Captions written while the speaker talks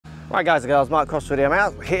Right guys and girls, Mark Crossfield here. I'm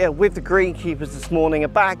out here with the greenkeepers this morning, a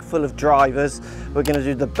bag full of drivers. We're going to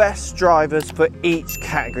do the best drivers for each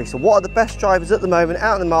category. So what are the best drivers at the moment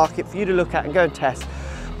out in the market for you to look at and go and test,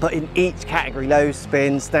 but in each category, low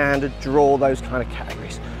spin, standard, draw, those kind of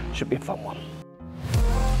categories. Should be a fun one.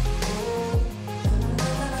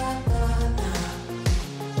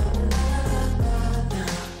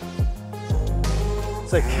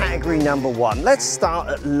 So category number one, let's start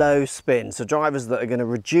at low spin. So drivers that are going to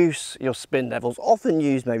reduce your spin levels, often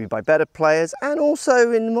used maybe by better players, and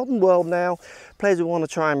also in the modern world now, players who want to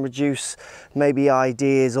try and reduce maybe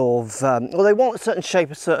ideas of, well, they want a certain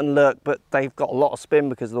shape, a certain look, but they've got a lot of spin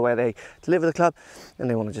because of the way they deliver the club, and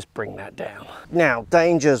they want to just bring that down. Now,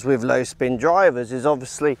 dangers with low spin drivers is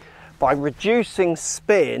obviously by reducing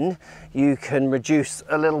spin, you can reduce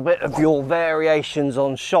a little bit of your variations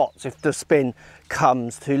on shots if the spin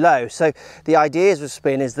comes too low. So the idea with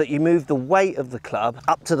spin is that you move the weight of the club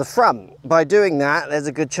up to the front. By doing that, there's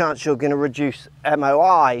a good chance you're going to reduce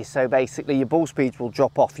MOI. So basically your ball speeds will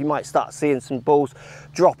drop off. You might start seeing some balls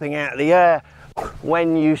dropping out of the air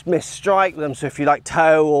when you misstrike them. So if you like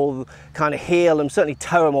toe or kind of heel them, certainly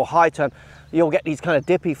toe them or high toe them, you'll get these kind of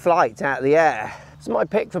dippy flights out of the air. So my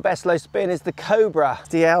pick for best low spin is the Cobra,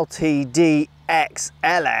 the LTD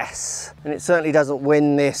XLS, and it certainly doesn't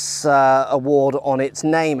win this award on its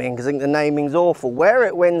naming because I think the naming's awful. Where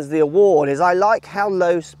it wins the award is I like how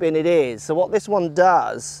low spin it is. So what this one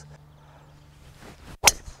does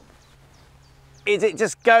is it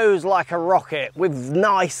just goes like a rocket with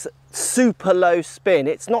nice super low spin.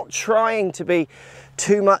 It's not trying to be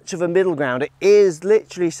too much of a middle ground. It is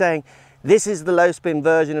literally saying this is the low spin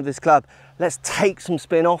version of this club. Let's take some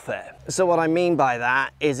spin off it. So what I mean by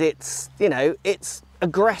that is it's, you know, it's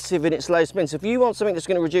aggressive in its low spin. So if you want something that's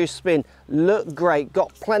going to reduce spin, look great,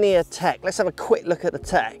 got plenty of tech. Let's have a quick look at the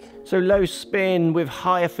tech. So low spin with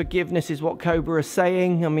higher forgiveness is what Cobra is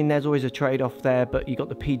saying. I mean, there's always a trade-off there, but you got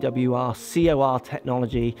the PWR, COR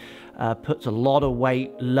technology, puts a lot of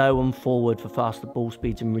weight low and forward for faster ball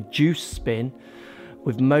speeds and reduced spin.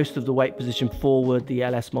 With most of the weight position forward, the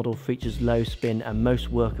LS model features low spin and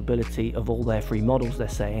most workability of all their three models, they're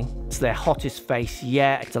saying. It's their hottest face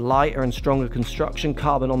yet. It's a lighter and stronger construction,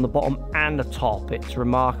 carbon on the bottom and the top. It's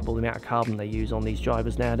remarkable the amount of carbon they use on these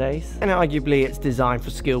drivers nowadays. And arguably it's designed for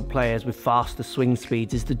skilled players with faster swing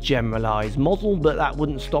speeds is the generalized model, but that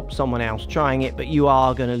wouldn't stop someone else trying it. But you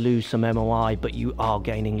are going to lose some MOI, but you are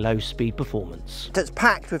gaining low speed performance. It's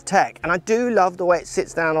packed with tech, and I do love the way it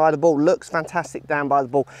sits down by the ball. Looks fantastic down by the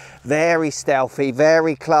ball, very stealthy,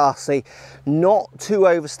 very classy, not too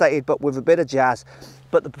overstated but with a bit of jazz.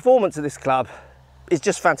 But the performance of this club is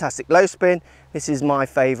just fantastic. Low spin, this is my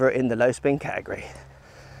favorite in the low spin category.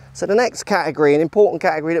 So the next category, an important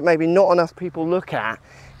category that maybe not enough people look at,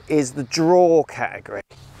 is the draw category.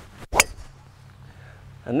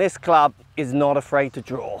 And this club is not afraid to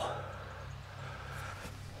draw.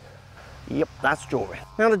 Yep, that's drawing.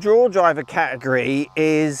 Now the draw driver category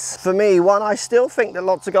is, for me, one I still think that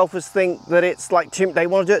lots of golfers think that it's like they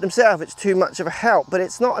want to do it themselves, it's too much of a help, but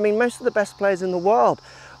it's not. I mean, most of the best players in the world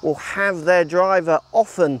will have their driver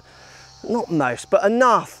often, not most, but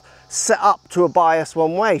enough set up to a bias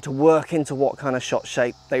one way to work into what kind of shot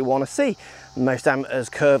shape they want to see. Most amateurs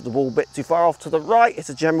curve the ball a bit too far off to the right, it's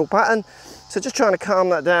a general pattern. So just trying to calm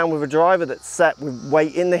that down with a driver that's set with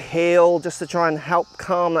weight in the heel, just to try and help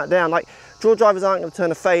calm that down. Like, draw drivers aren't going to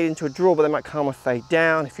turn a fade into a draw, but they might calm a fade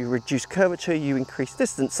down. If you reduce curvature, you increase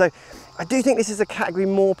distance. So I do think this is a category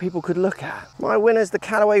more people could look at. My winner is the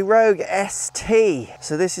Callaway Rogue ST.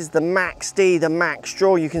 So this is the Max D, the Max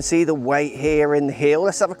Draw. You can see the weight here in the heel.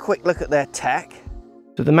 Let's have a quick look at their tech.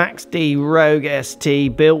 So the Max D Rogue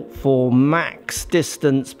ST, built for max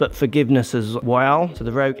distance but forgiveness as well. So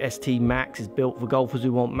the Rogue ST Max is built for golfers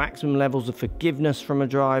who want maximum levels of forgiveness from a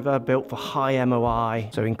driver, built for high MOI.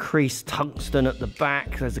 So increased tungsten at the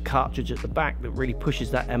back. There's a cartridge at the back that really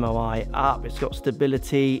pushes that MOI up. It's got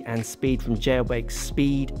stability and speed from jailbreak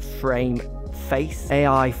speed, frame, face,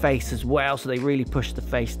 AI face as well, so they really push the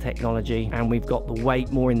face technology. And we've got the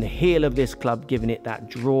weight more in the heel of this club, giving it that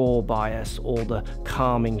draw bias or the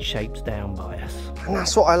calming shapes down bias. And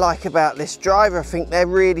that's what I like about this driver. I think they're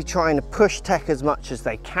really trying to push tech as much as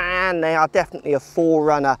they can. They are definitely a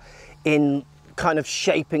forerunner in kind of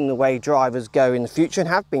shaping the way drivers go in the future, and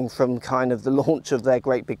have been from kind of the launch of their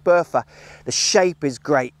Great Big Bertha. The shape is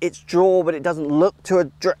great. It's draw, but it doesn't look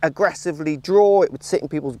too aggressively draw. It would sit in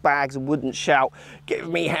people's bags and wouldn't shout, "Give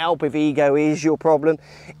me help," if ego is your problem.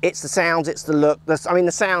 It's the sounds, it's the look. I mean,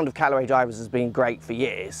 the sound of Callaway drivers has been great for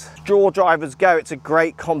years. Draw drivers go, it's a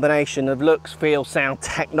great combination of looks, feel, sound,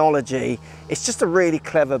 technology. It's just a really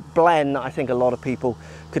clever blend that I think a lot of people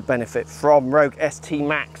could benefit from. Rogue ST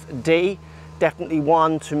Max D, definitely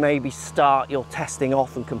one to maybe start your testing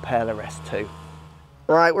off and compare the rest to.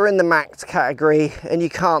 Right, we're in the Max category and you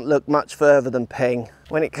can't look much further than Ping.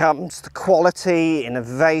 When it comes to quality,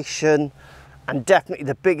 innovation, and definitely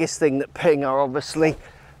the biggest thing that Ping are obviously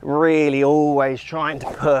really always trying to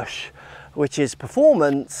push, which is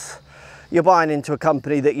performance, you're buying into a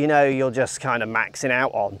company that you know you're just kind of maxing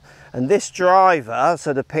out on. And this driver,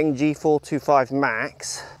 so the Ping G425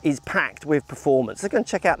 Max, is packed with performance. Let's go and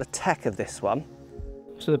check out the tech of this one.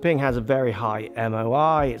 So the Ping has a very high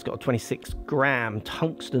MOI, it's got a 26-gram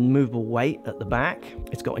tungsten movable weight at the back.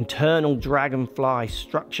 It's got internal dragonfly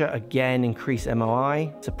structure, again increased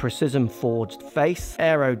MOI. It's a precision forged face,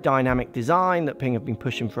 aerodynamic design that Ping have been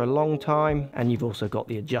pushing for a long time, and you've also got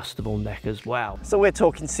the adjustable neck as well. So we're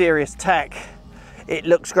talking serious tech. It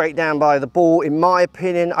looks great down by the ball. In my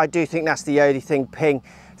opinion, I do think that's the only thing Ping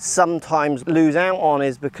sometimes lose out on,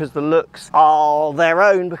 is because the looks are their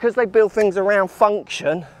own, because they build things around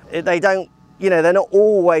function. They don't, you know, they're not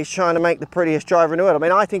always trying to make the prettiest driver in the world. I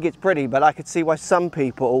mean, I think it's pretty, but I could see why some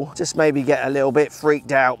people just maybe get a little bit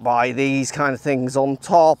freaked out by these kind of things on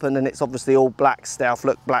top, and then it's obviously all black stealth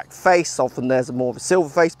look, black face. Often there's more of a silver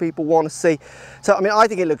face people want to see. So, I mean, I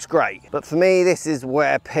think it looks great, but for me, this is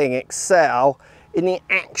where Ping excel in the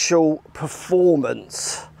actual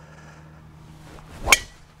performance.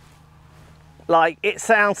 Like, it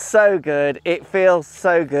sounds so good, it feels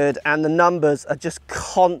so good, and the numbers are just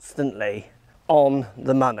constantly on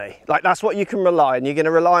the money. Like, that's what you can rely on. You're going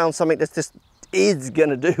to rely on something that's just is going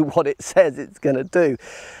to do what it says it's going to do.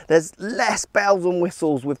 There's less bells and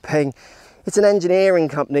whistles with Ping. It's an engineering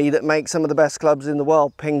company that makes some of the best clubs in the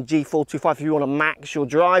world. Ping G425, if you want to max your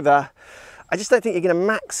driver, I just don't think you're going to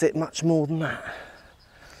max it much more than that.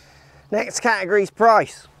 Next category is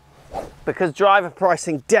price, because driver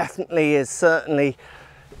pricing definitely is certainly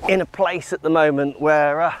in a place at the moment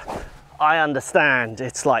where I understand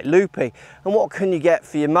it's like loopy. And what can you get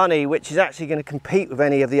for your money, which is actually going to compete with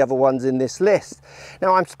any of the other ones in this list?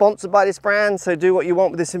 Now, I'm sponsored by this brand, so do what you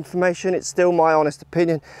want with this information. It's still my honest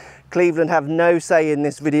opinion. Cleveland have no say in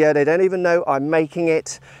this video. They don't even know I'm making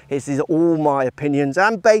it. This is all my opinions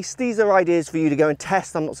and based. These are ideas for you to go and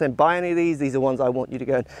test. I'm not saying buy any of these. These are ones I want you to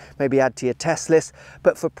go and maybe add to your test list.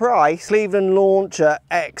 But for price, Cleveland Launcher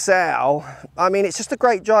XL, I mean, it's just a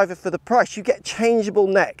great driver for the price. You get changeable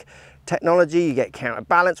neck technology, you get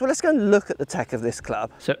counterbalance. Well, let's go and look at the tech of this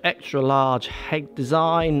club. So extra large head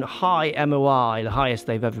design, high MOI, the highest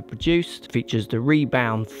they've ever produced. Features the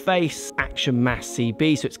rebound face, action mass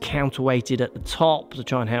CB, so it's counterweighted at the top to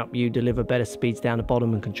try and help you deliver better speeds down the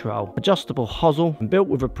bottom and control. Adjustable hosel, and built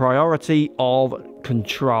with a priority of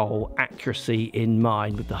control accuracy in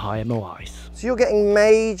mind with the high MOIs. So you're getting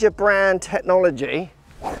major brand technology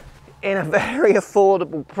in a very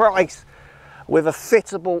affordable price with a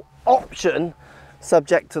fittable option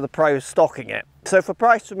subject to the pros stocking it. So for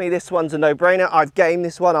price, for me, this one's a no-brainer. I've gamed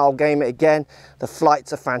this one, I'll game it again. The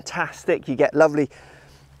flights are fantastic. You get lovely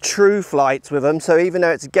true flights with them. So even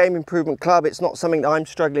though it's a game improvement club, it's not something that I'm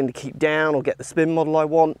struggling to keep down or get the spin model I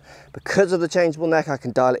want. Because of the changeable neck, I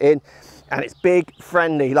can dial it in, and it's big,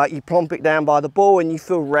 friendly. Like, you plonk it down by the ball and you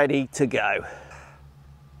feel ready to go.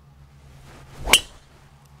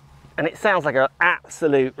 And it sounds like an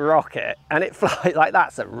absolute rocket, and it flies like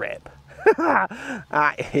that's a rip.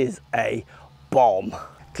 That is a bomb.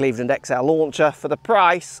 Cleveland XL launcher for the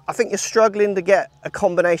price. I think you're struggling to get a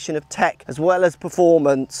combination of tech as well as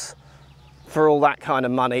performance for all that kind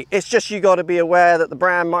of money. It's just, you got to be aware that the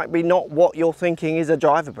brand might be not what you're thinking is a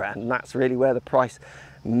driver brand, and that's really where the price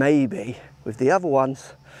maybe with the other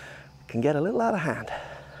ones can get a little out of hand.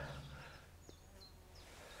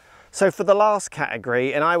 So for the last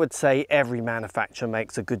category, and I would say every manufacturer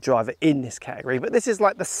makes a good driver in this category, but this is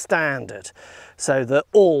like the standard. So the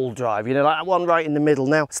all drive, you know, like that one right in the middle.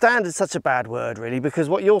 Now, standard is such a bad word really, because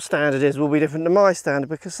what your standard is will be different to my standard,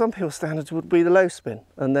 because some people's standards would be the low spin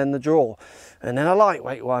and then the draw and then a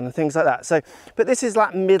lightweight one and things like that. So, but this is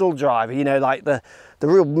like middle driver, you know, like the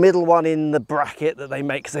real middle one in the bracket that they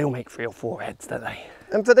make, because they all make 3 or 4 heads, don't they?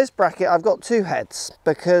 And for this bracket, I've got 2 heads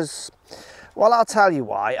because, well, I'll tell you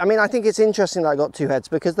why. I mean, I think it's interesting that I got 2 heads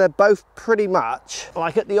because they're both pretty much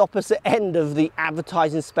like at the opposite end of the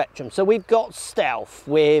advertising spectrum. So we've got Stealth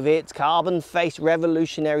with its carbon face,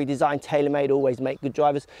 revolutionary design, tailor-made, always make good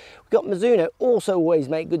drivers. We've got Mizuno, also always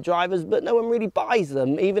make good drivers, but no one really buys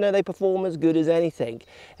them, even though they perform as good as anything.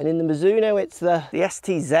 And in the Mizuno, it's the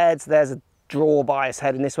STZs. There's a draw bias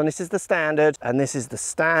head in this one. This is the standard, and this is the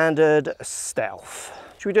standard Stealth.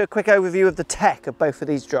 Should we do a quick overview of the tech of both of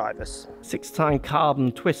these drivers? 6-time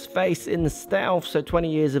carbon twist face in the Stealth, so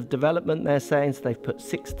 20 years of development they're saying, so they've put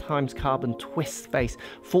 6 times carbon twist face,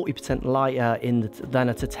 40% lighter than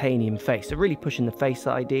a titanium face, so really pushing the face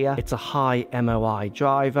idea. It's a high MOI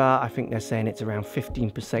driver. I think they're saying it's around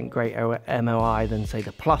 15% greater MOI than say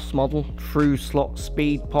the Plus model. Through slot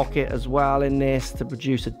speed pocket as well in this to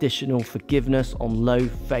produce additional forgiveness on low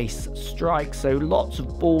face strikes, so lots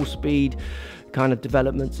of ball speed kind of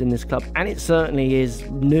developments in this club, and it certainly is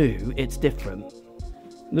new, it's different.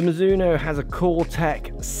 The Mizuno has a Core-Tech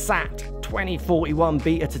SAT 2041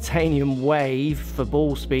 beta titanium wave for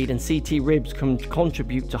ball speed, and CT ribs can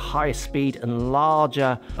contribute to higher speed and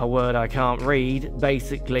larger, a word I can't read.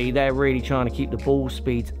 Basically, they're really trying to keep the ball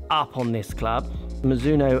speeds up on this club.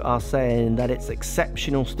 Mizuno are saying that it's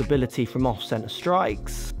exceptional stability from off-center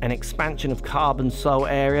strikes, an expansion of carbon sole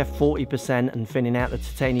area 40% and thinning out the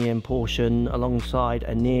titanium portion alongside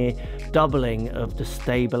a near doubling of the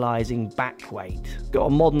stabilizing back weight. Got a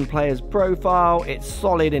modern player's profile, it's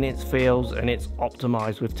solid in its feels and it's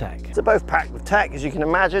optimized with tech. So both packed with tech, as you can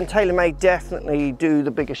imagine. TaylorMade definitely do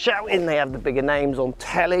the bigger shouting, they have the bigger names on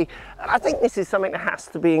telly, and I think this is something that has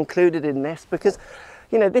to be included in this because,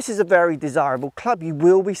 you know, this is a very desirable club. You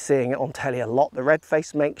will be seeing it on telly a lot. The red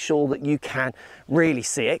face makes sure that you can really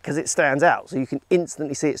see it because it stands out. So you can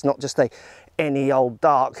instantly see it's not just any old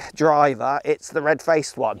dark driver, it's the red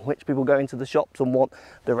faced one, which people go into the shops and want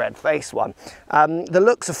the red faced one. The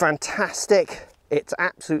looks are fantastic. It's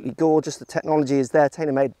absolutely gorgeous. The technology is there.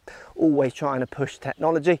 TaylorMade always trying to push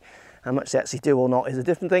technology. How much they actually do or not is a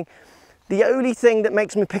different thing. The only thing that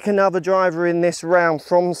makes me pick another driver in this round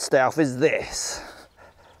from Stealth is this.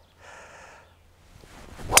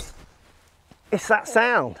 It's that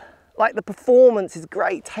sound. Like, the performance is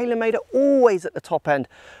great. TaylorMade are always at the top end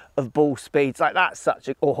of ball speeds. Like, that's such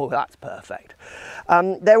a, oh, that's perfect.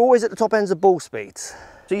 They're always at the top ends of ball speeds.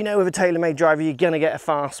 So you know with a TaylorMade driver, you're gonna get a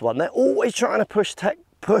fast one. They're always trying to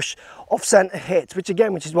push off-center hits, which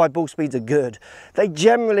is why ball speeds are good. They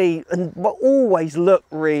generally and always look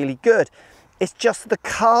really good. It's just the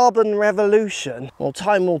carbon revolution. Well,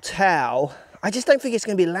 time will tell. I just don't think it's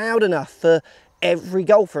gonna be loud enough for every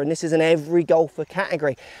golfer, and this is an every golfer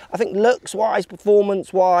category. I think looks wise,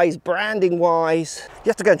 performance wise, branding wise, you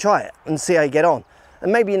have to go and try it and see how you get on.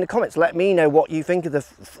 And maybe in the comments let me know what you think of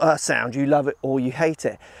the sound, you love it or you hate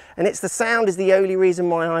it. And it's the sound is the only reason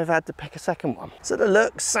why I've had to pick a second one. So the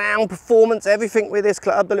look, sound, performance, everything with this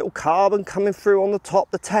club, the little carbon coming through on the top,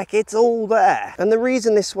 the tech, it's all there. And the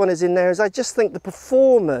reason this one is in there is I just think the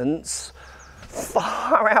performance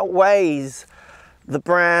far outweighs the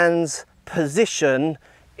brand's position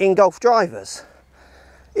in golf drivers.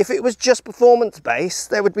 If it was just performance based,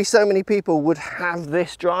 there would be so many people would have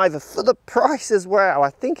this driver for the price as well. I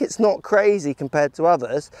think it's not crazy compared to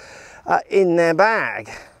others in their bag,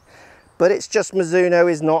 but it's just Mizuno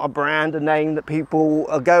is not a brand, a name that people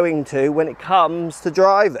are going to when it comes to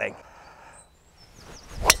driving.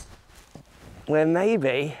 Where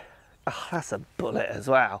maybe, oh, that's a bullet as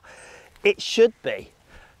well. It should be,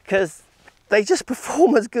 because they just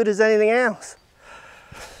perform as good as anything else.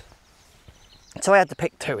 So I had to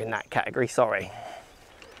pick 2 in that category, sorry.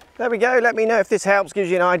 There we go. Let me know if this helps,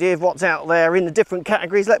 gives you an idea of what's out there in the different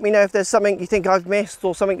categories. Let me know if there's something you think I've missed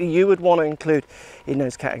or something that you would want to include in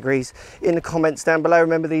those categories in the comments down below.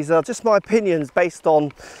 Remember, these are just my opinions based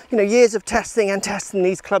on, you know, years of testing and testing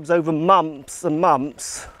these clubs over months and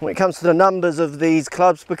months. When it comes to the numbers of these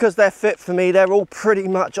clubs, because they're fit for me, they're all pretty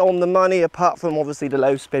much on the money, apart from obviously the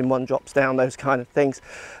low spin, one drops down, those kind of things.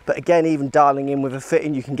 But again, even dialing in with a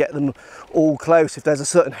fitting, you can get them all close if there's a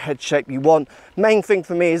certain head shape you want. Main thing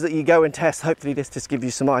for me is that you go and test. Hopefully this just gives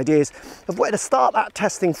you some ideas of where to start that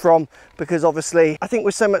testing from, because obviously I think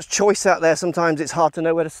with so much choice out there, sometimes it's hard to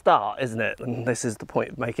know where to start, isn't it? And this is the point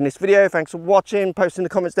of making this video. Thanks for watching. Post in the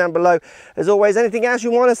comments down below. As always, anything else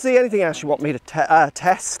you want to see, anything else you want me to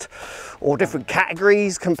test, or different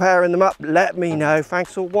categories, comparing them up, let me know.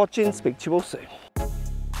 Thanks for watching. Speak to you all soon.